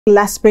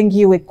Let's bring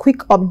you a quick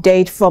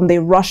update from the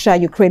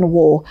Russia-Ukraine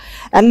war.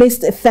 At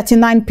least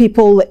 39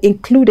 people,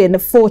 including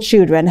 4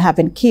 children, have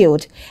been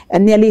killed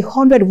and nearly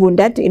 100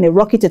 wounded in a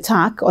rocket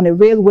attack on a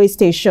railway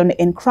station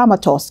in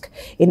Kramatorsk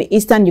in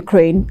eastern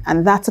Ukraine,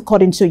 and that's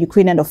according to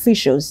Ukrainian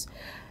officials.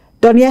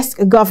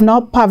 Donetsk Governor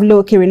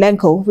Pavlo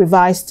Kyrylenko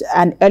revised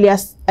an earlier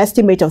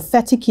estimate of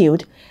 30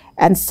 killed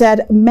and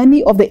said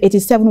many of the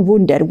 87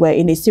 wounded were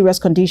in a serious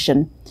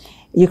condition.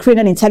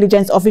 Ukrainian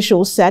intelligence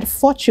officials said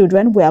 4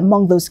 children were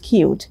among those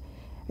killed.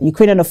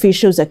 Ukrainian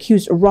officials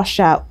accused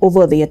Russia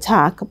over the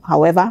attack.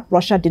 However,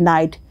 Russia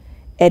denied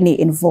any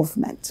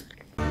involvement.